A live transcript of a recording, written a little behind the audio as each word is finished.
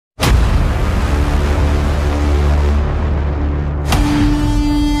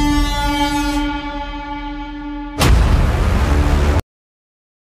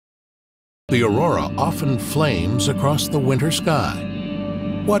The aurora often flames across the winter sky.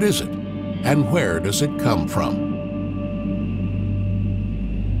 What is it, and where does it come from?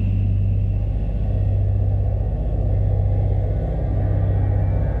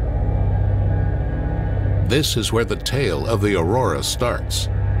 This is where the tale of the aurora starts,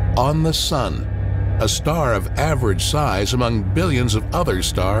 on the Sun, a star of average size among billions of other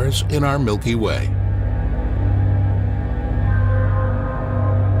stars in our Milky Way.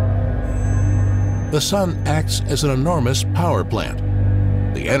 The Sun acts as an enormous power plant.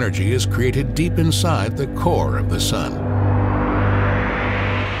 The energy is created deep inside the core of the Sun.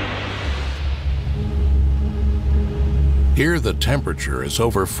 Here the temperature is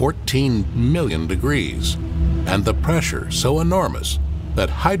over 14 million degrees, and the pressure so enormous that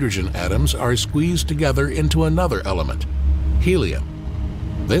hydrogen atoms are squeezed together into another element, helium.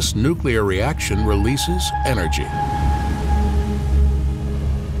 This nuclear reaction releases energy.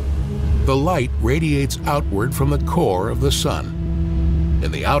 The light radiates outward from the core of the Sun.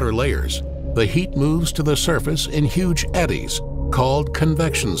 In the outer layers, the heat moves to the surface in huge eddies called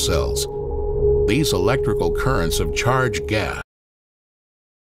convection cells. These electrical currents of charged gas